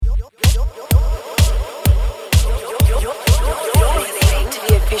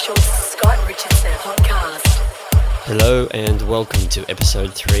Hello and welcome to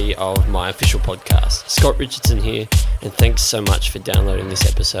episode 3 of my official podcast. Scott Richardson here, and thanks so much for downloading this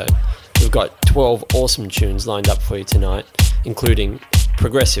episode. We've got 12 awesome tunes lined up for you tonight, including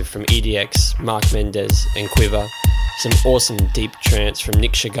progressive from EDX, Mark Mendez and Quiver, some awesome deep trance from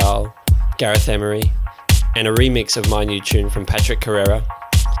Nick Chagall, Gareth Emery, and a remix of my new tune from Patrick Carrera.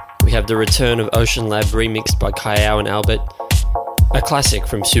 We have the return of Ocean Lab remixed by Kayao and Albert, a classic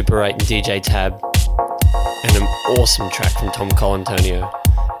from Super 8 and DJ Tab, and an awesome track from Tom Colantonio.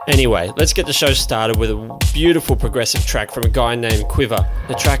 Anyway, let's get the show started with a beautiful progressive track from a guy named Quiver.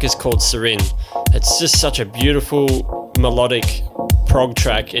 The track is called Serin. It's just such a beautiful melodic prog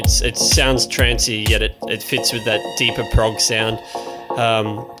track. It sounds trancey, yet it fits with that deeper prog sound.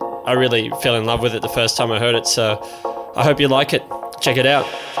 I really fell in love with it the first time I heard it, so I hope you like it. Check it out.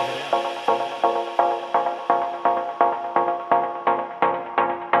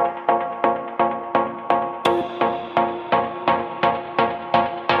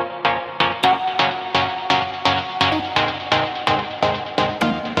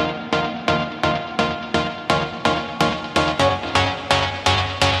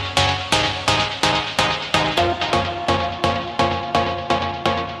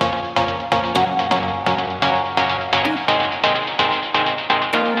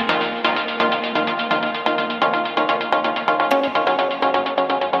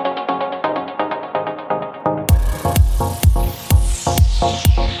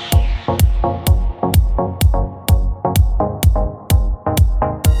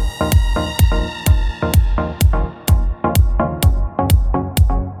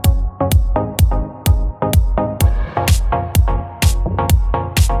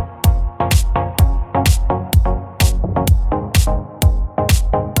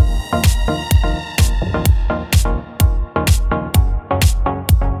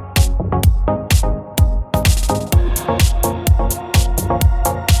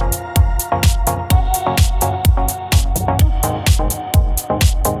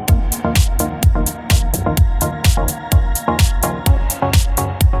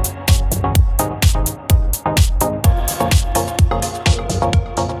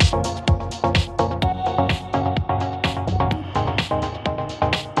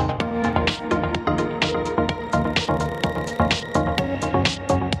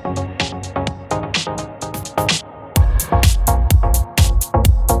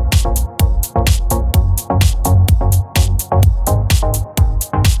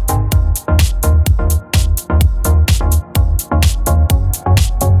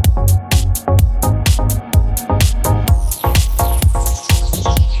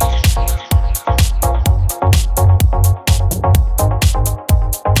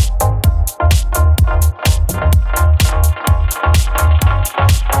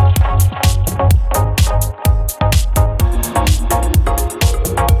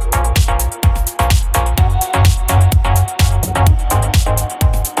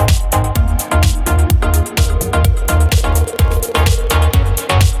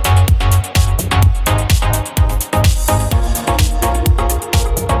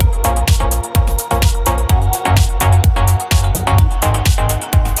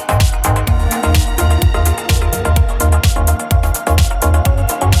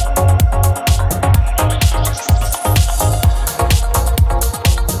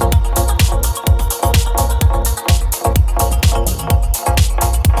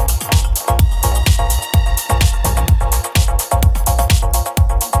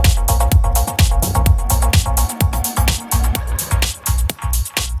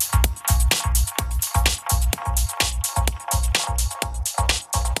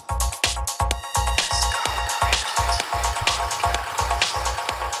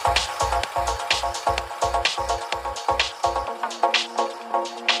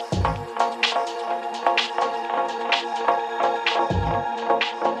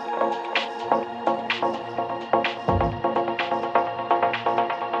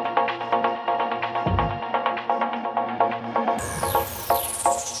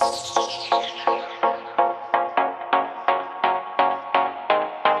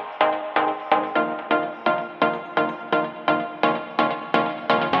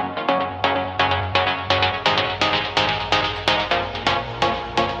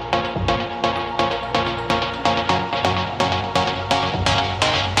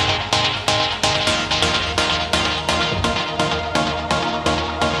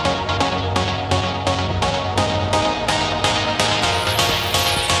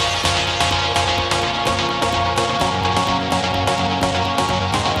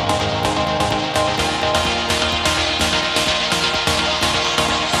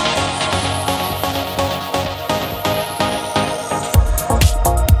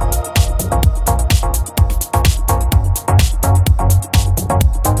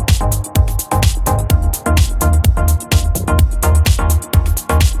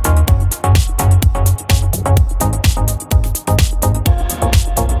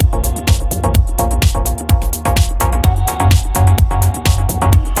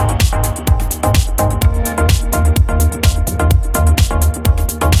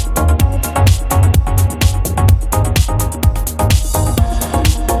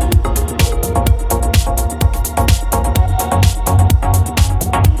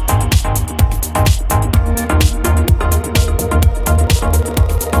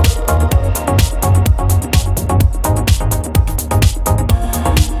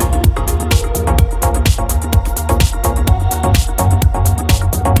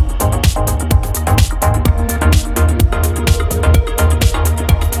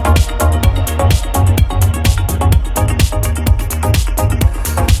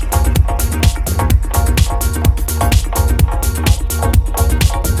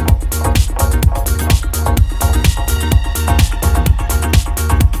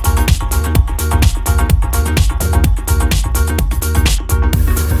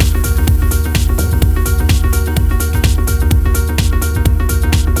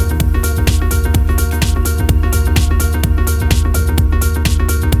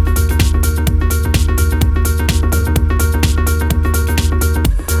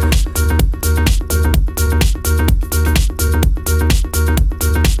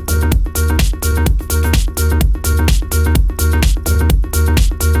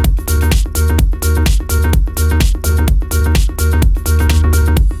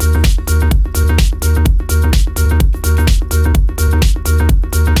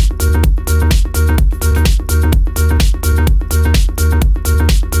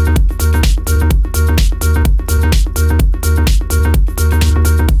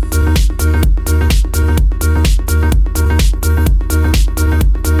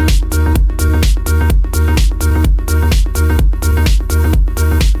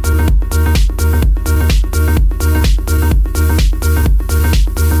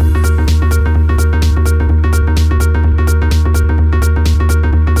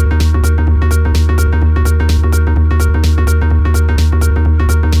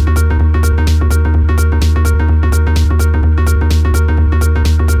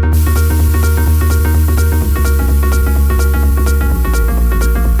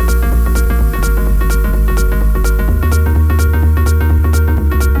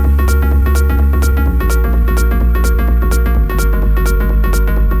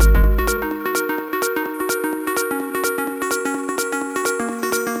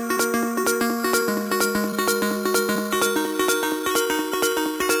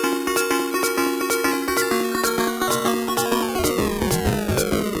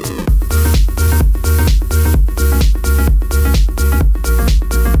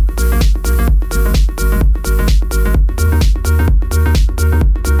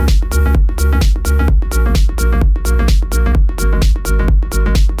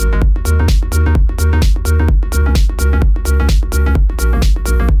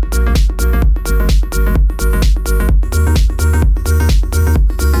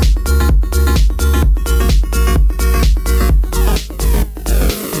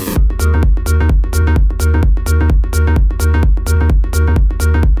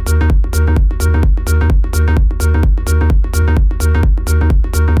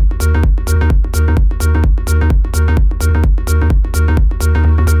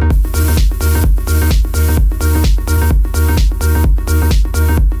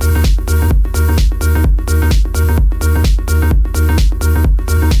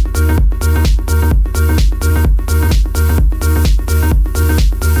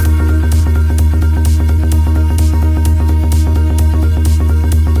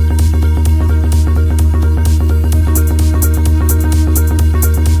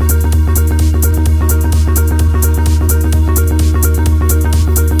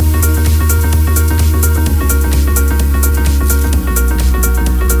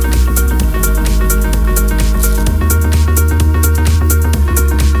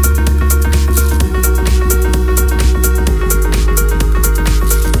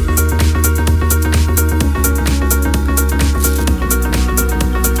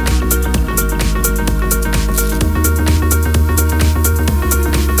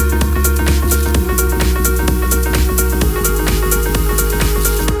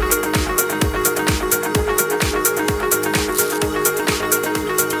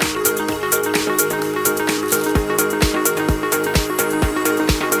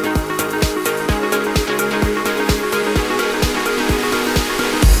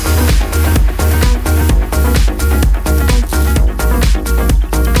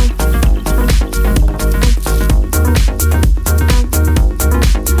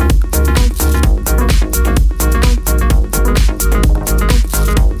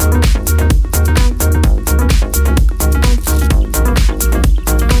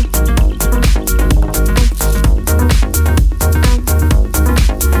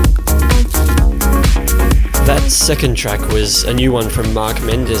 second track was a new one from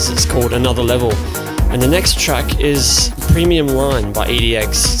Mendez. It's called Another Level. And the next track is Premium Line by EDX.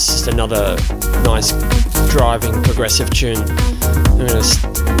 It's just another nice driving progressive tune. I'm going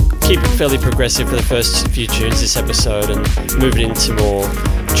to keep it fairly progressive for the first few tunes this episode and move it into more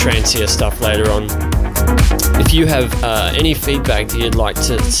trancier stuff later on. If you have any feedback that you'd like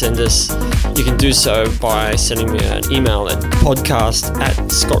to send us, you can do so by sending me an email at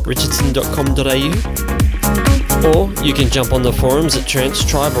podcast@scottrichardson.com.au, or you can jump on the forums at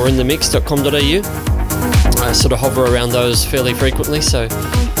Trancetribe or inthemix.com.au. I sort of hover around those fairly frequently, so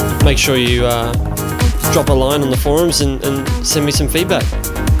make sure you drop a line on the forums and send me some feedback.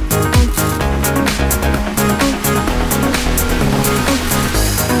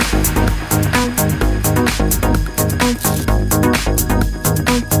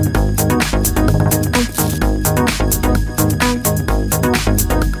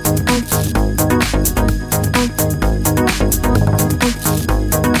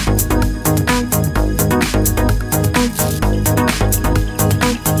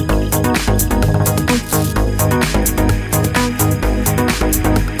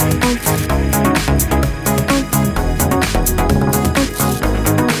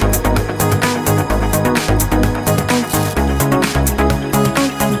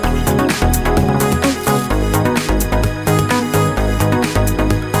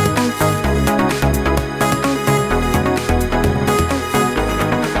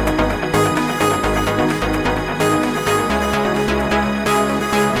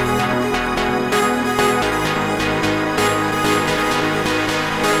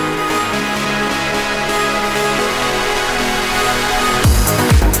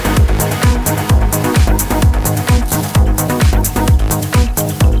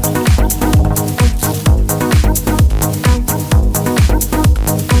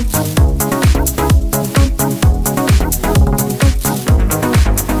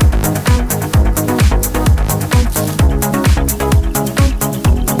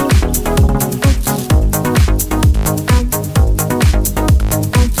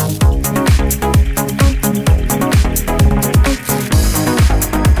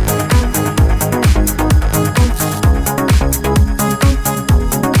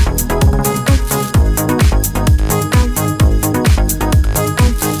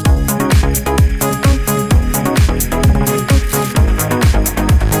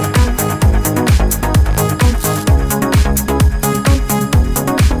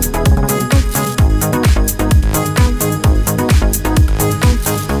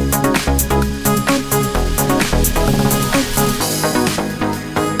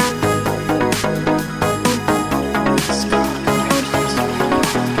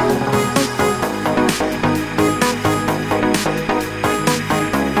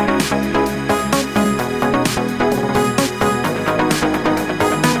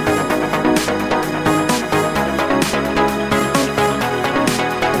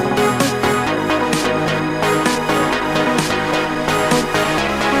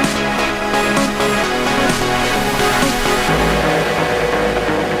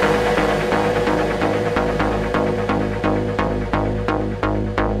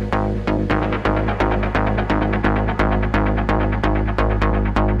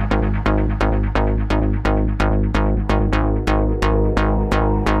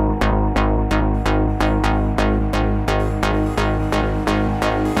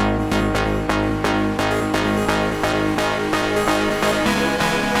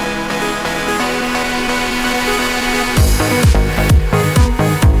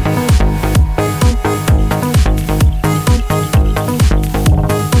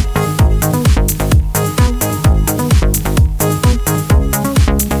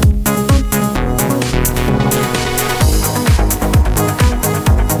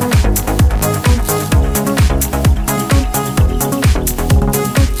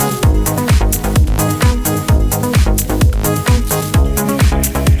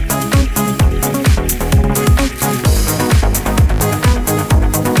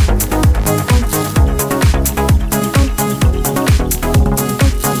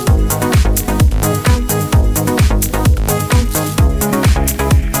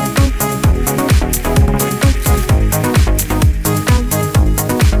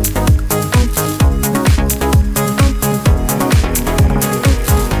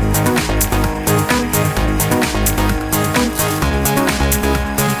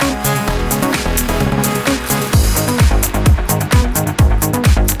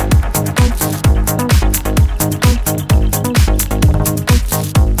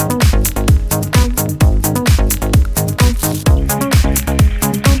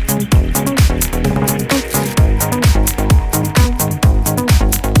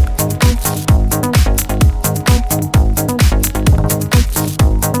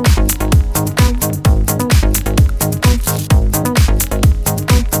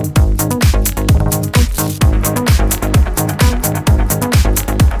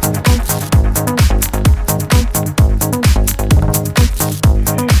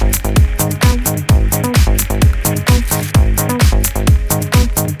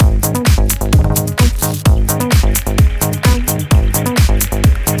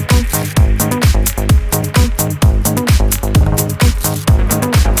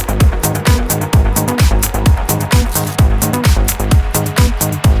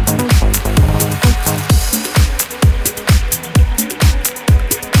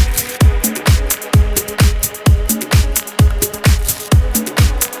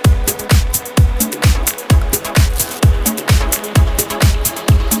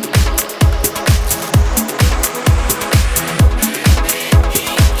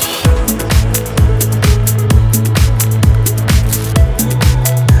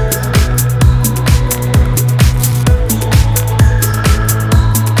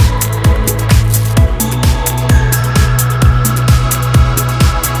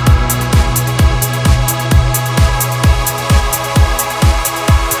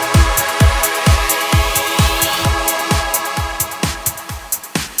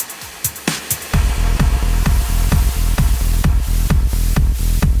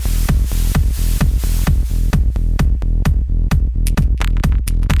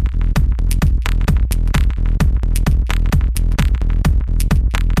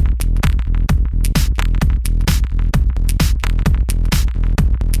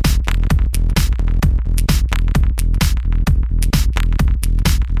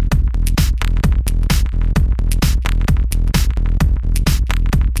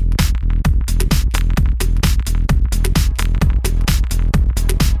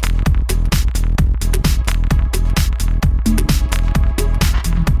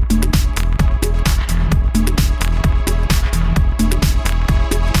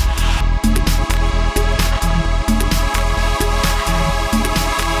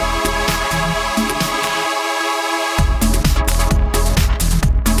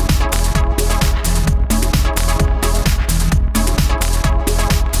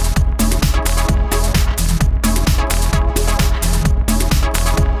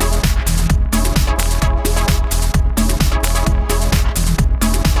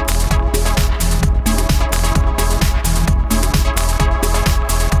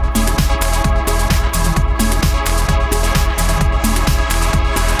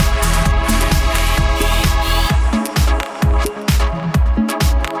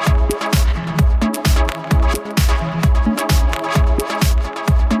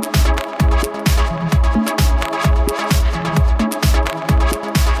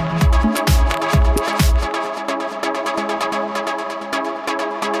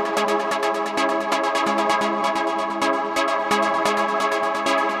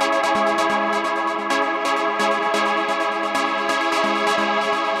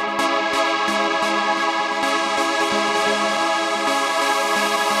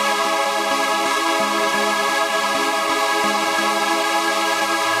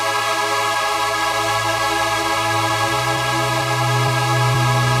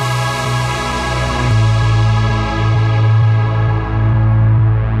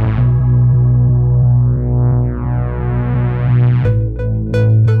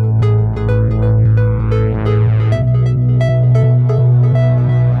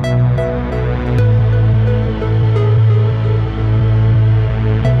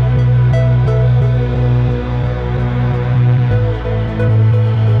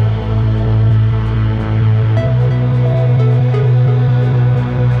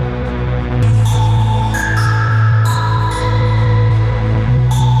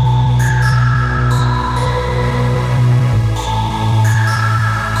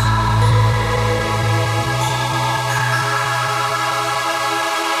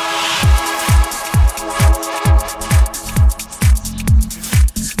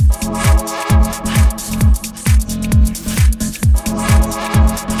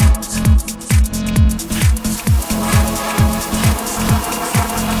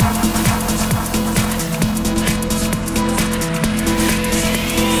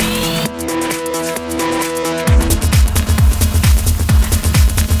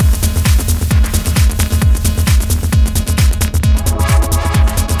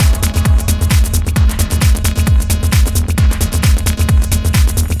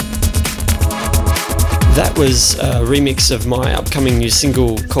 That was a remix of my upcoming new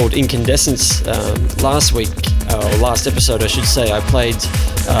single called Incandescence. Last episode I should say, I played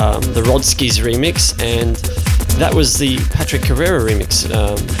the Rodskis remix, and that was the Patrick Carrera remix.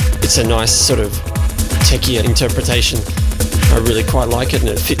 It's a nice sort of techier interpretation. I really quite like it, and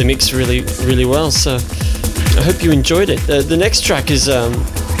it fit the mix really, really well, so I hope you enjoyed it. The next track is,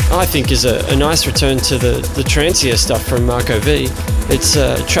 I think, is a nice return to the trancier stuff from Marco V. It's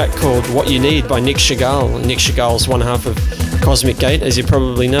a track called What You Need by Nick Chagall. Nick Chagall's one half of Cosmic Gate, as you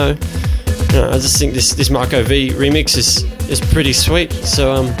probably know. I just think this Marco V remix is pretty sweet,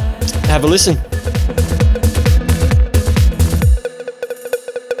 so have a listen.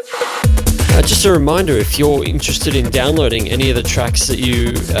 Just a reminder, if you're interested in downloading any of the tracks that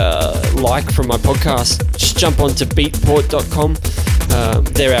you like from my podcast, just jump onto beatport.com.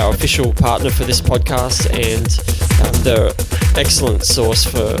 They're our official partner for this podcast, and they're an excellent source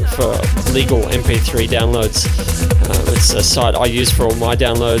for legal MP3 downloads. It's a site I use for all my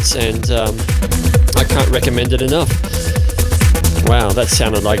downloads, and I can't recommend it enough. Wow, that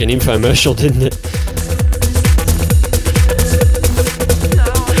sounded like an infomercial, didn't it?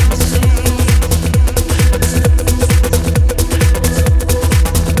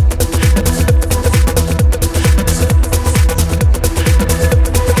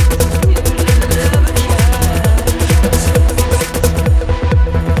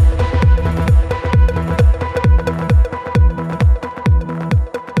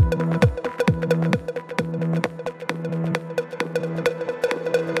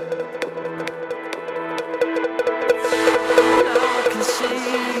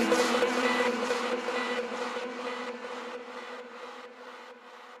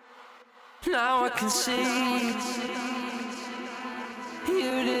 Now I can see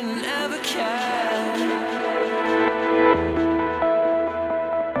you didn't ever care.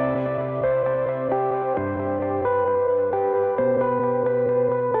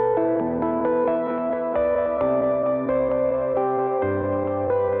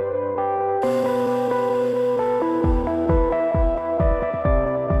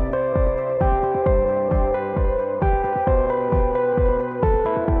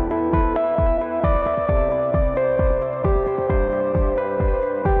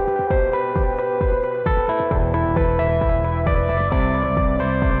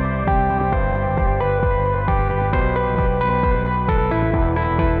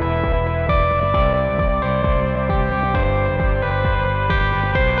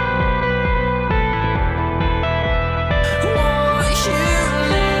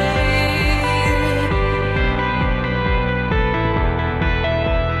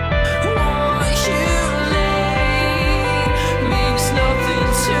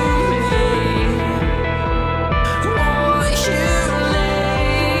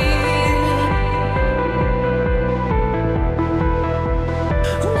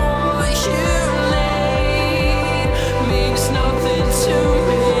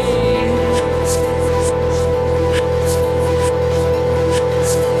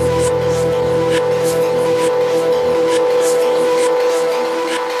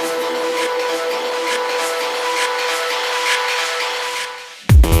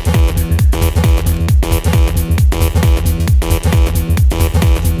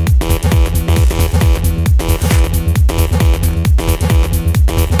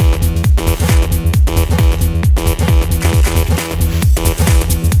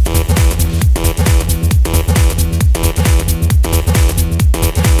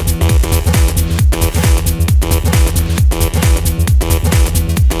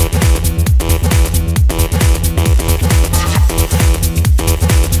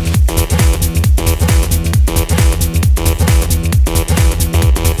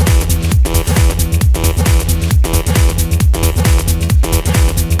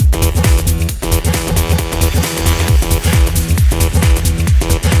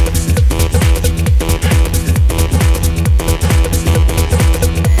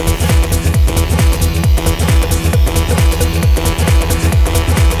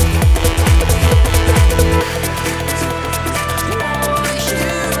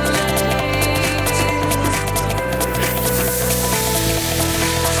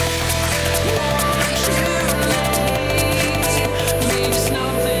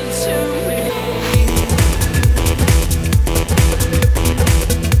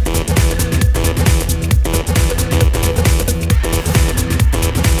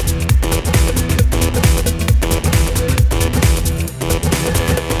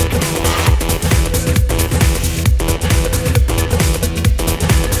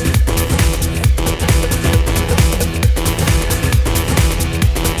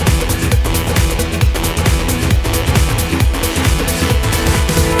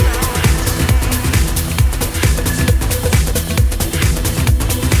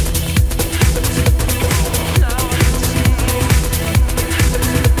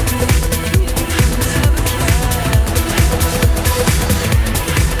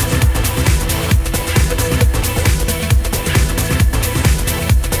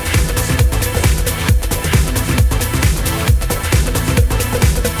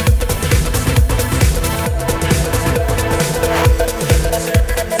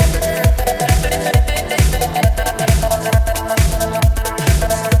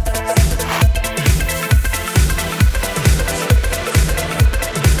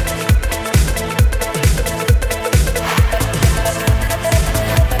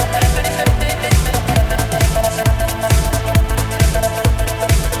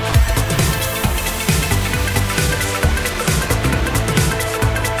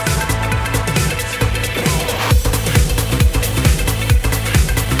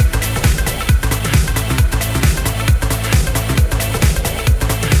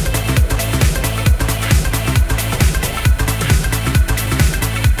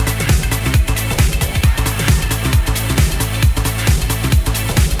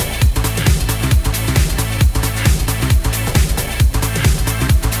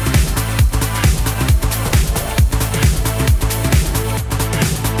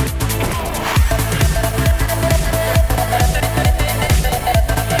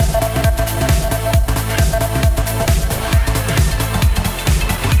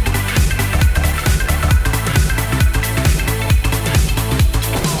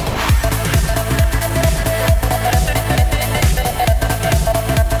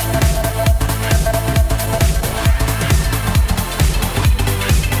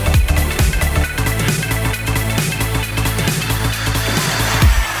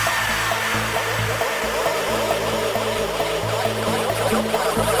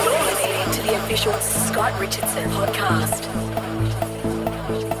 Richardson Podcast.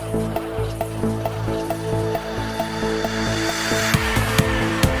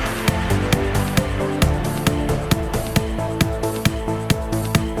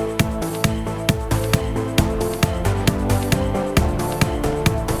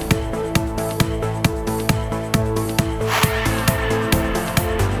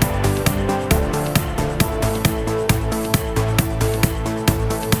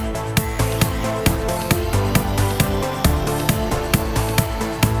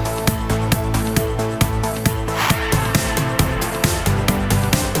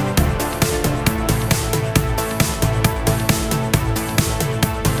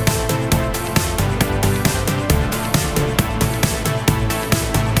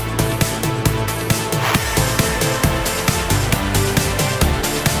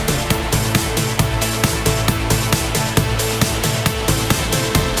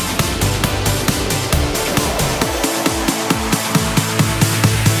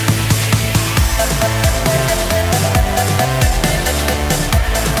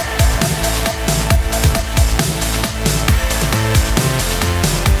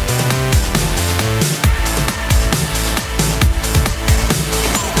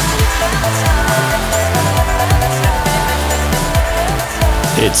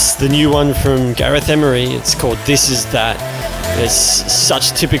 It's the new one from Gareth Emery. It's called This Is That. It's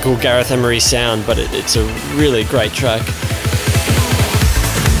such typical Gareth Emery sound, but it's a really great track.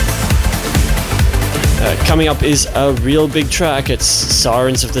 Coming up is a real big track. It's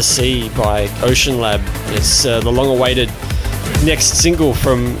Sirens of the Sea by Ocean Lab. It's the long-awaited next single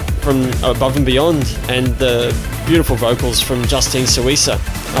from Above and Beyond, and the beautiful vocals from Justine Suissa.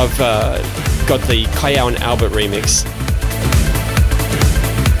 I've got the Kayao and Albert remix.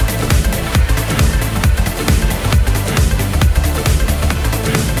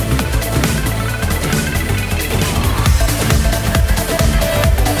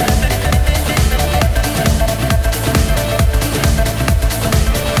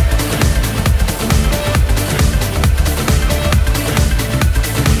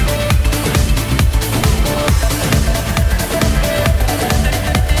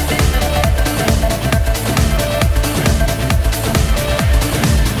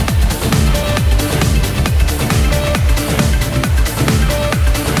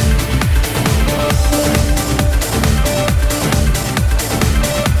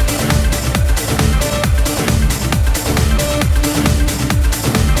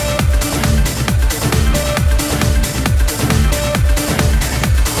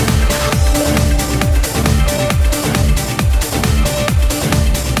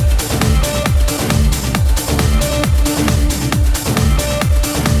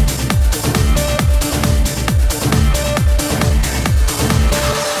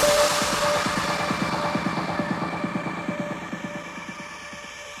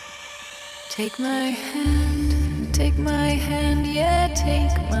 Take my hand, yeah,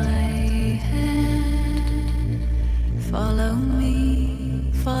 take my hand. Follow me,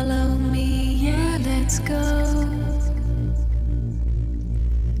 yeah, let's go.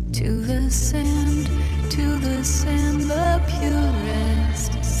 To the sand, the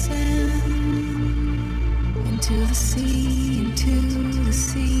purest sand. Into the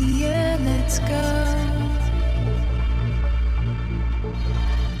sea, yeah, let's go.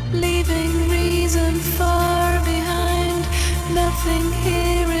 Leaving reason far behind. Nothing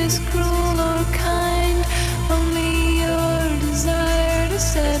here is cruel or kind. Only your desire to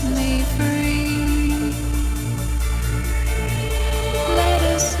set me free. Let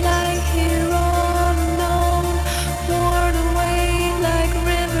us lie here all alone, worn away like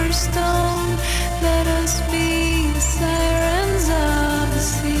river stone. Let us be the sirens of the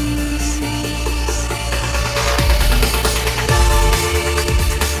sea.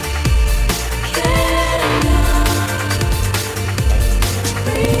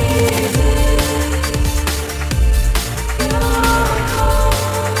 Breathe in.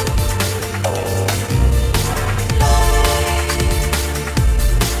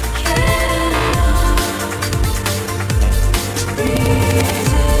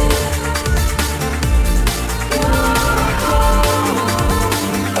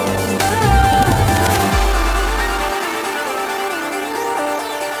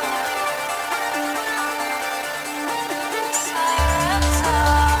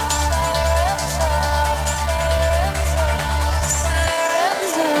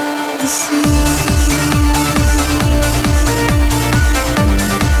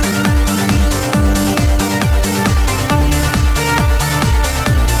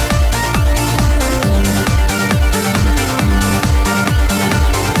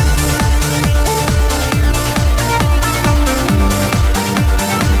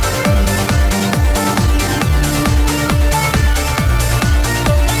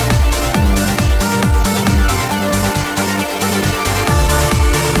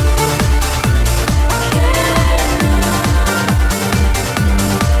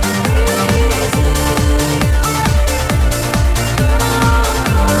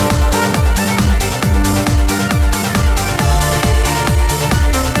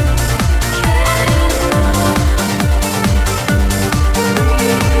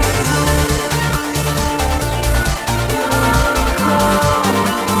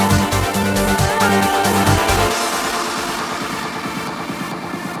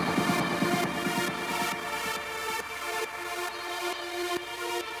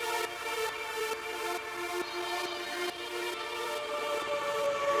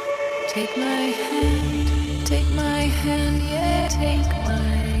 Take my hand, yeah, take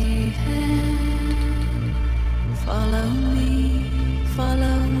my hand. Follow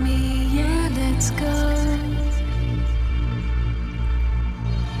me, yeah, let's go.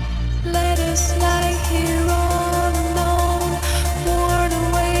 Let us lie here all alone, worn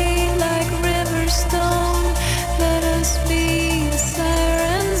away like river stone. Let us be the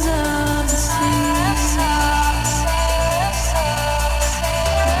sirens of the sea.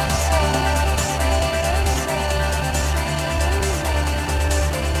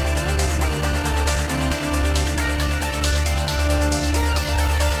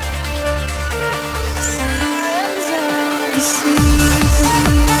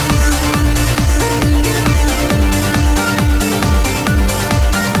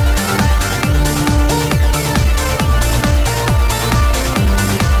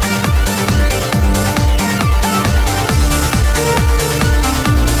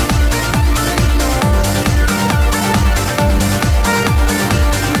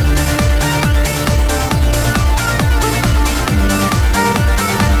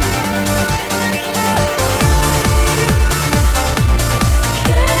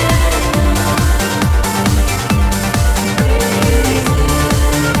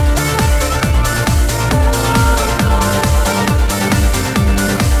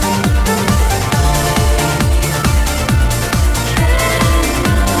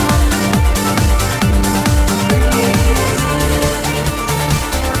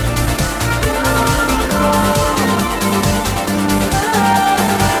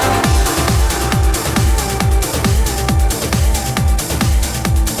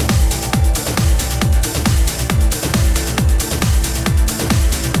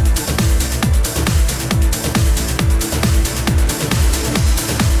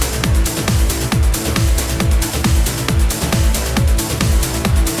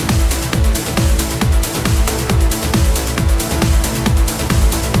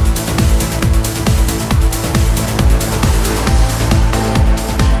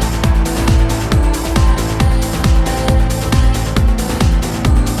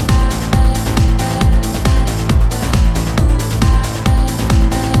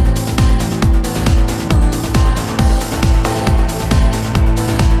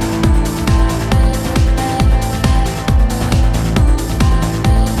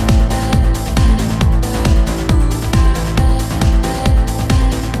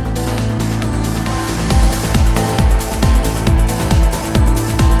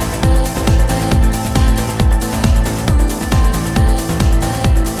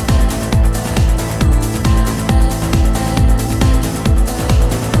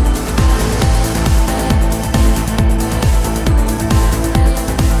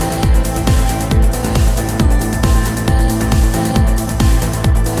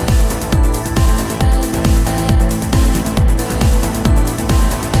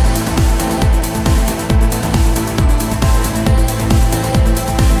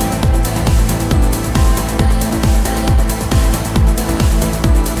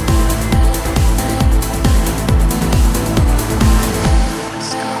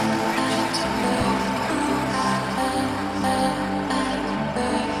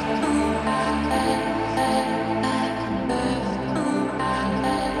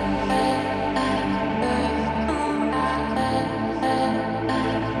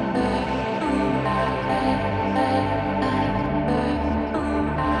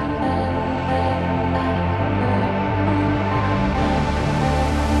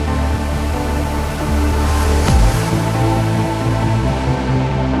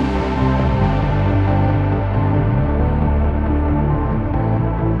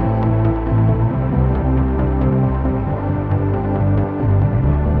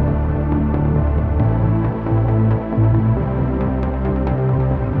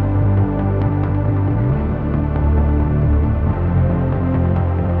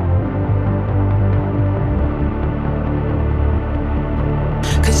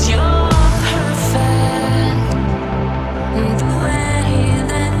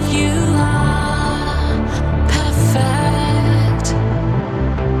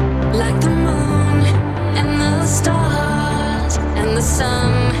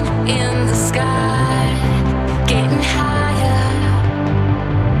 sun in the sky.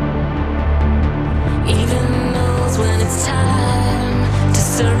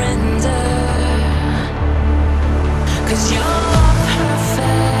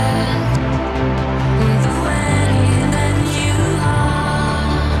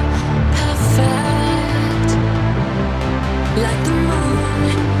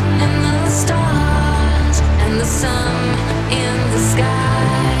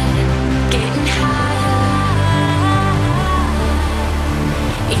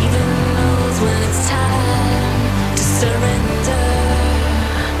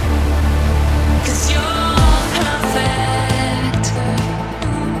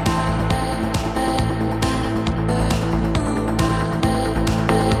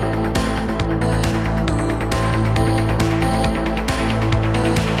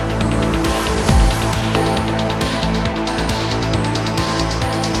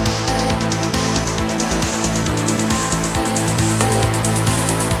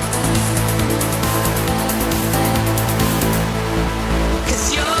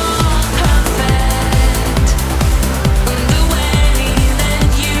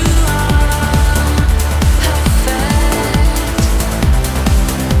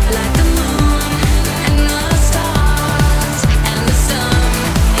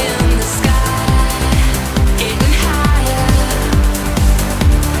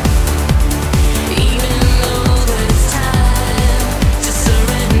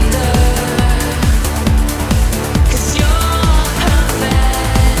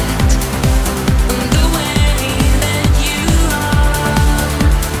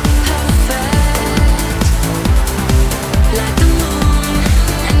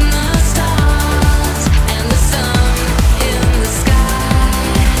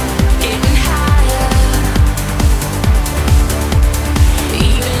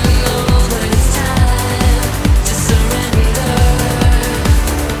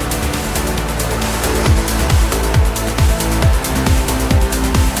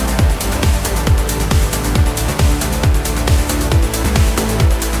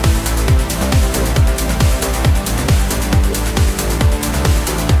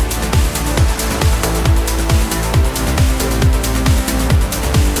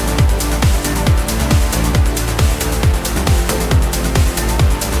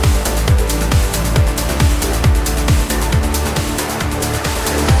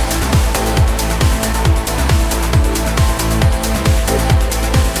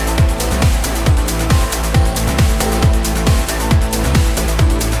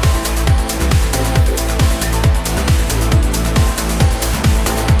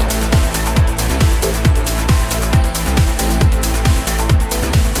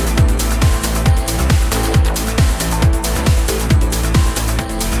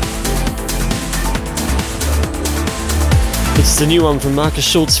 It's the new one from Markus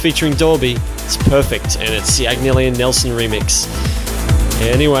Schulz featuring Dorby. It's perfect, and it's the Agnelli and Nelson remix.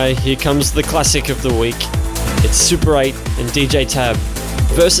 Anyway, here comes the classic of the week. It's Super 8 and DJ Tab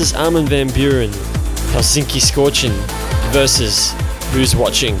versus Armin van Buuren. Helsinki Scorchin' versus Who's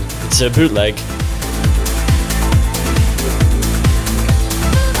Watching. It's a bootleg.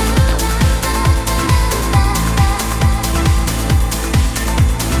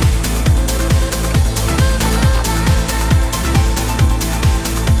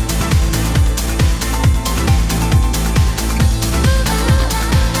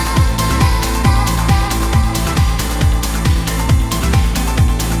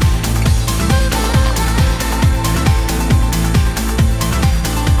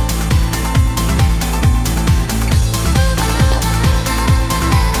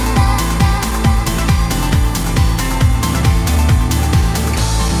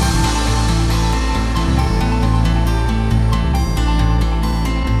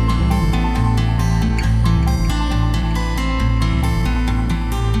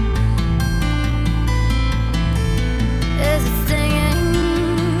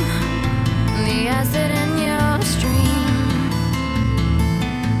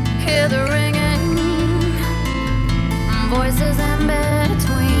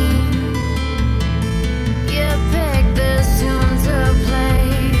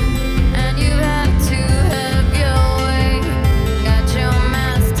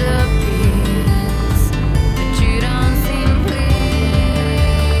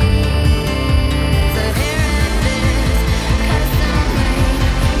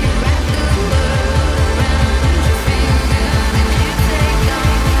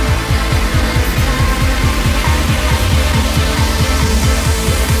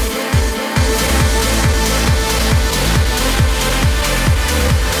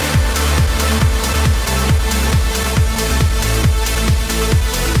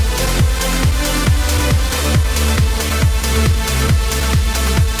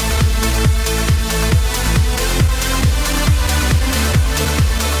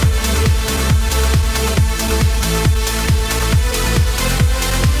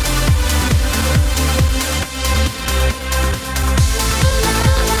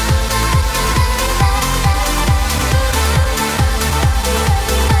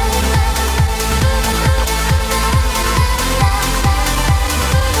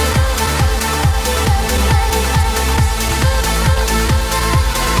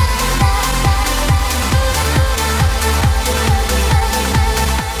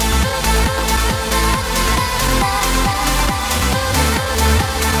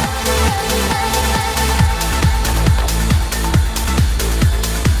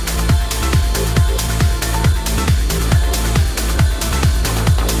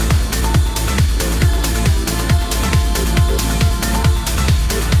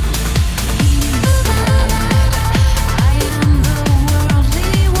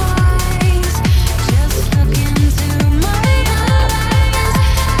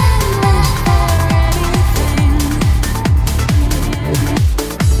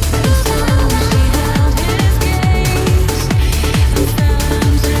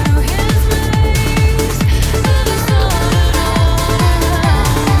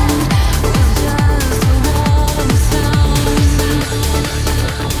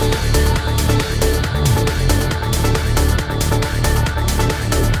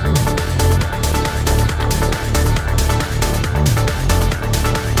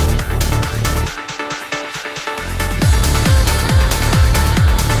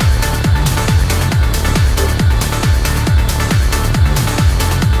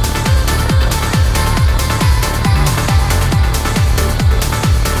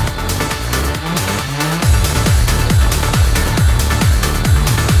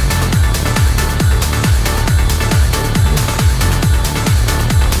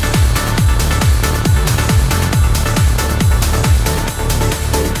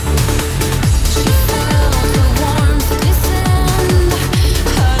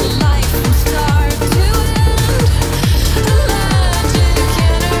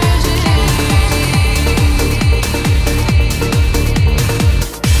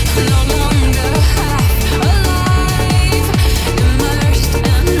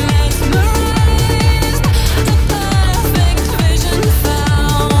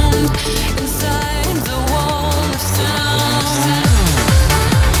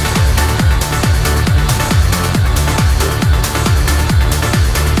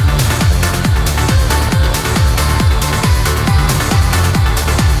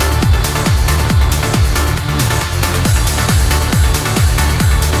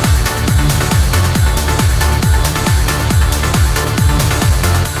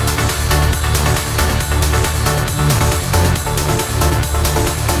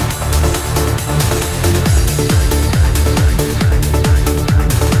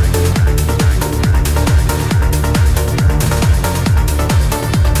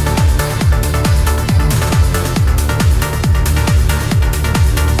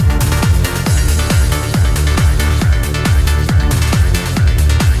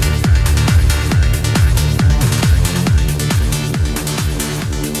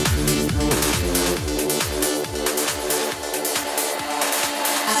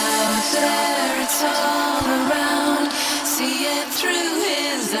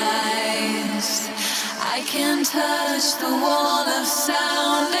 can touch the wall of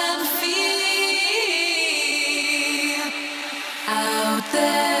sound and feel. Out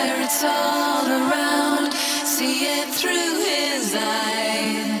there, it's all around. See it through his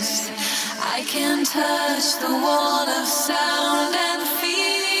eyes. I can touch the wall of sound and feel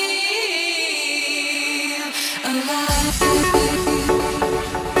alive.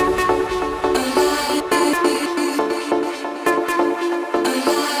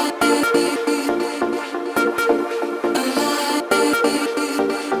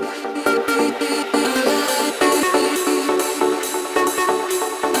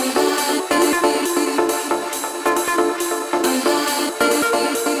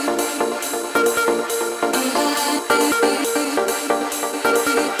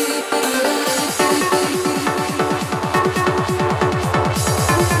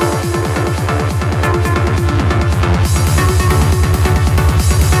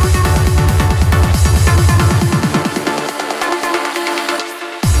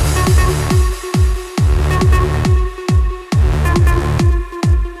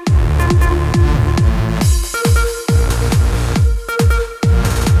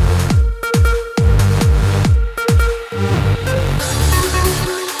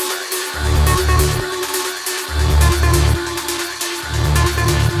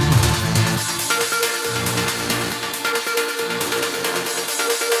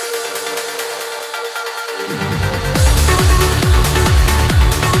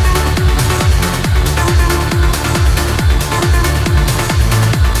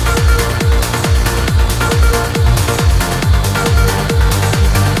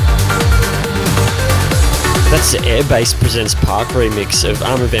 That's the Airbase Presents Park remix of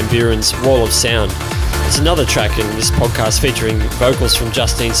Armin van Buuren's Wall of Sound. It's another track in this podcast featuring vocals from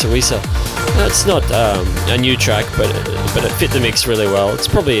Justine Suissa. It's not a new track, but it fit the mix really well. It's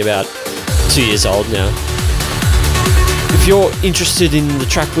probably about 2 years old now. If you're interested in the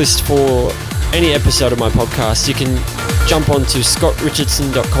track list for any episode of my podcast, you can jump onto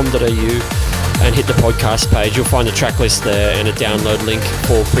scottrichardson.com.au and hit the podcast page. You'll find a track list there and a download link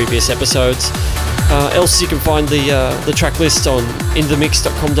for previous episodes. Else you can find the track list on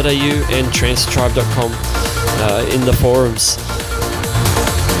inthemix.com.au and trancetribe.com in the forums.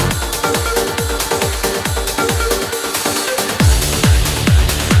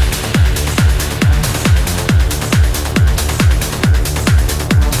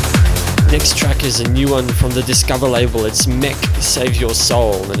 Next track is a new one from the Discover label. It's Mech Save Your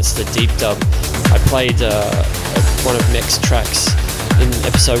Soul, and it's the deep dub. I played one of Mech's tracks in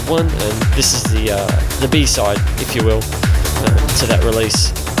episode 1, and this is the B-side, if you will, to that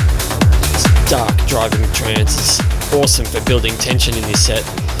release. It's dark, driving trance. It's awesome for building tension in this set. I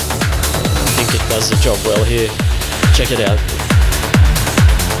think it does the job well here. Check it out.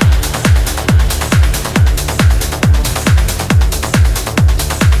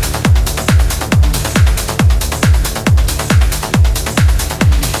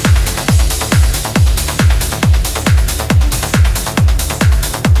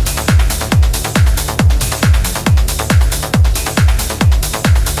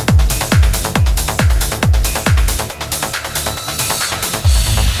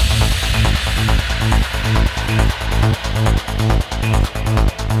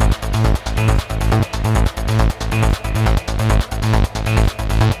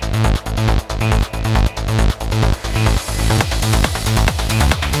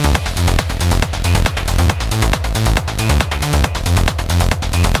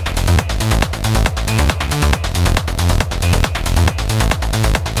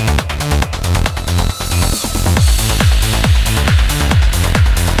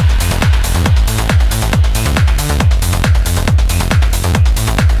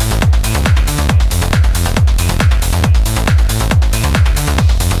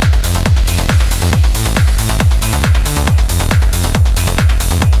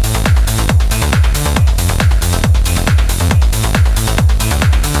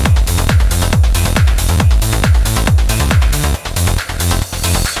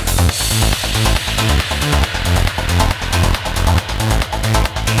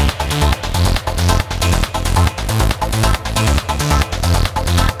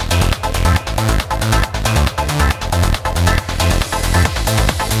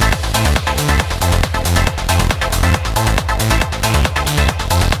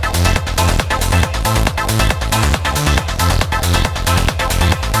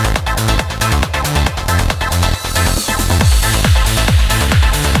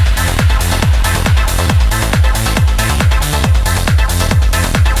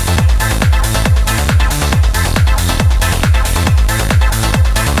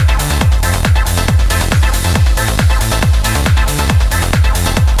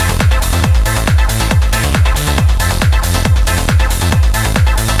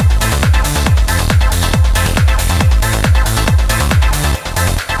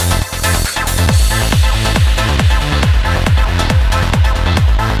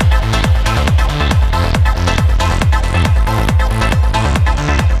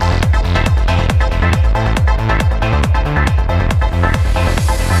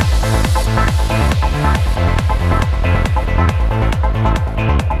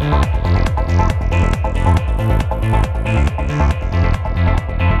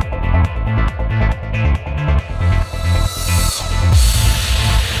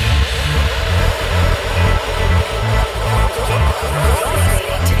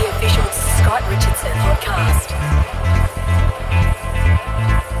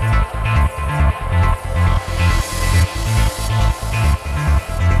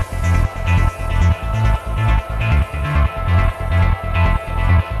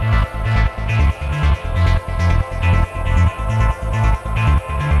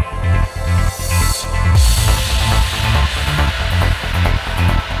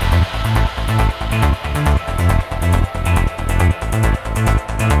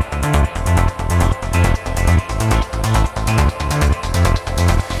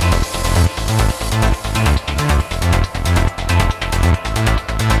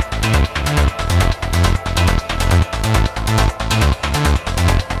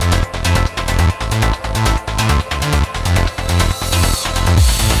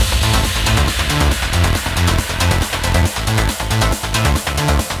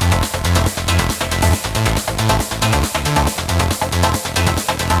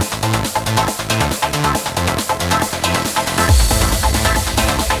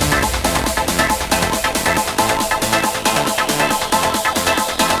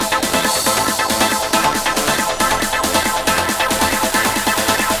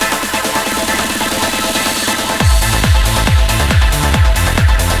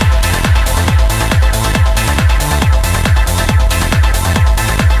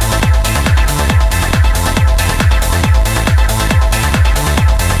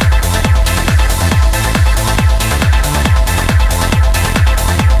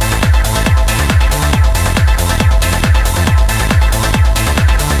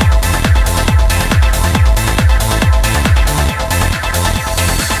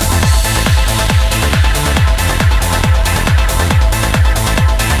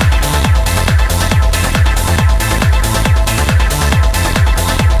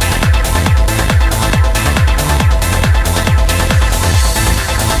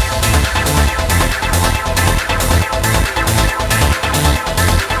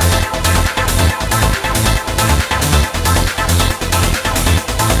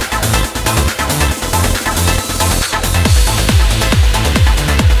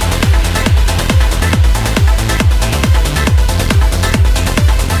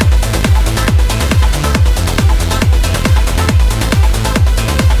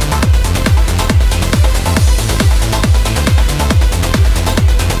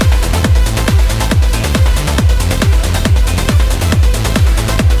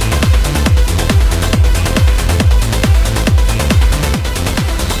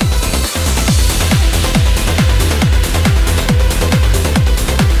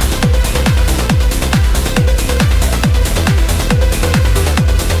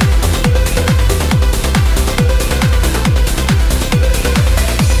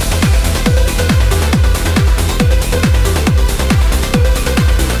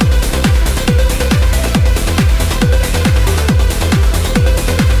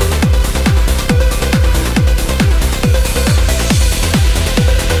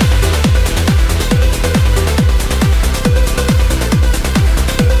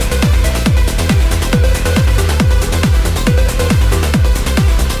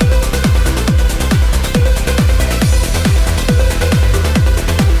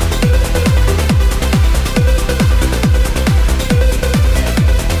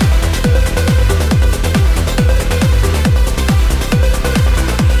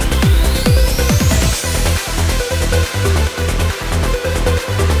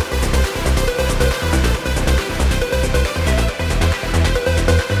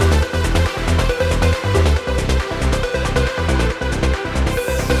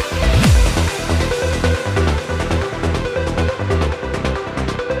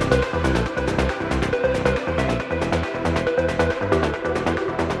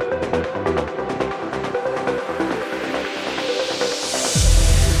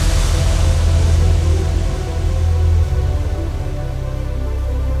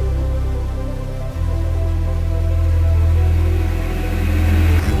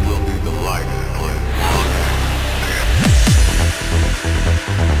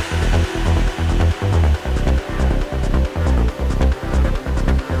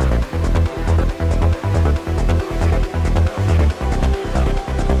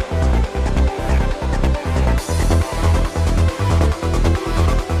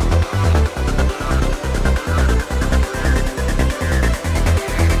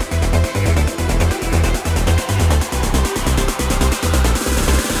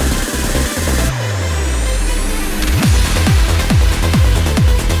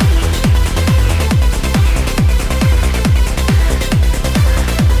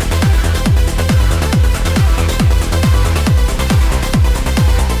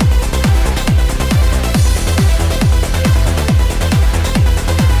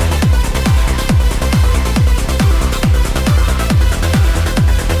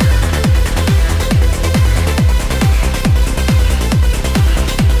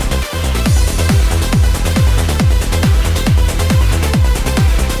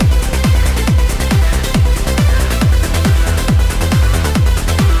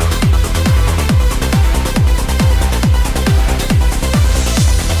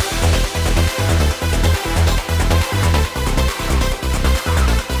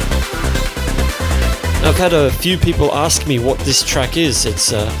 I've had a few people ask me what this track is.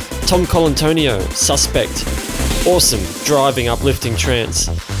 It's Tom Colantonio, Suspect. Awesome, driving, uplifting trance.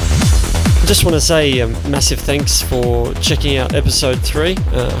 I just want to say massive thanks for checking out episode 3.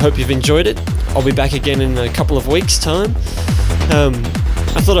 Hope you've enjoyed it. I'll be back again in a couple of weeks' time.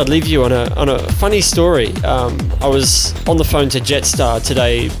 I thought I'd leave you on a funny story. I was on the phone to Jetstar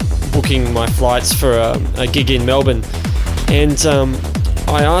today booking my flights for a gig in Melbourne, and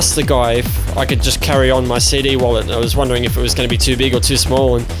I asked the guy if I could just carry on my CD wallet. I was wondering if it was going to be too big or too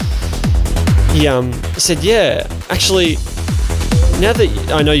small, and he said, yeah, actually, now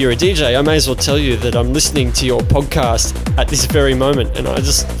that I know you're a DJ, I may as well tell you that I'm listening to your podcast at this very moment. And I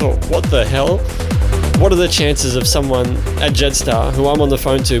just thought, what the hell? What are the chances of someone at Jetstar, who I'm on the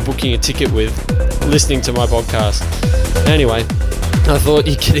phone to booking a ticket with, listening to my podcast? Anyway, I thought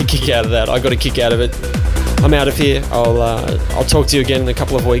you'd get a kick out of that. I got a kick out of it. I'm out of here. I'll talk to you again in a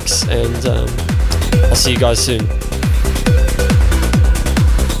couple of weeks, and I'll see you guys soon.